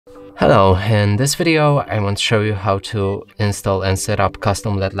Hello, in this video I want to show you how to install and set up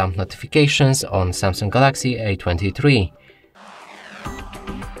custom LED lamp notifications on Samsung Galaxy A23.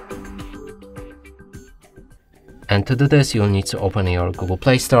 And to do this you'll need to open your Google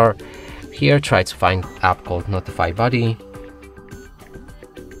Play Store. Here try to find an app called Notify Buddy.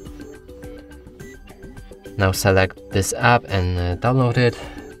 Now select this app and download it.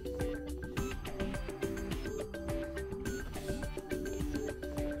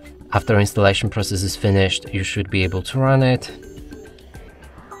 After installation process is finished, you should be able to run it.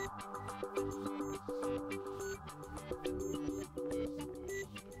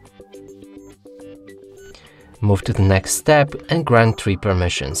 Move to the next step and grant 3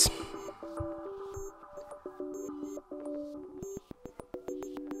 permissions.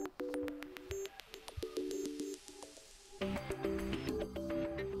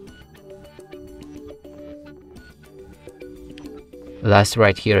 Last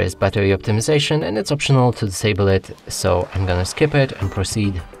right here is battery optimization, and it's optional to disable it, so I'm gonna skip it and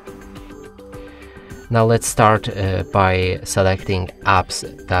proceed. Now let's start by selecting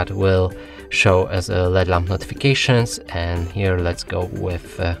apps that will show as LED lamp notifications, and here let's go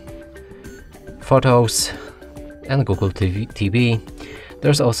with Photos and Google TV.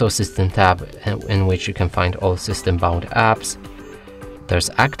 There's also System tab in which you can find all system bound apps.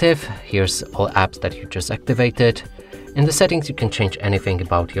 There's Active, here's all apps that you just activated. In the settings you can change anything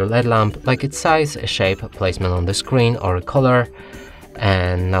about your LED lamp, like its size, shape, placement on the screen or a color.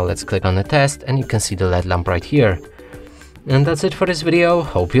 And now let's click on the test and you can see the LED lamp right here. And that's it for this video.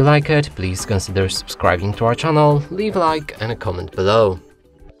 Hope you like it. Please consider subscribing to our channel, leave a like and a comment below.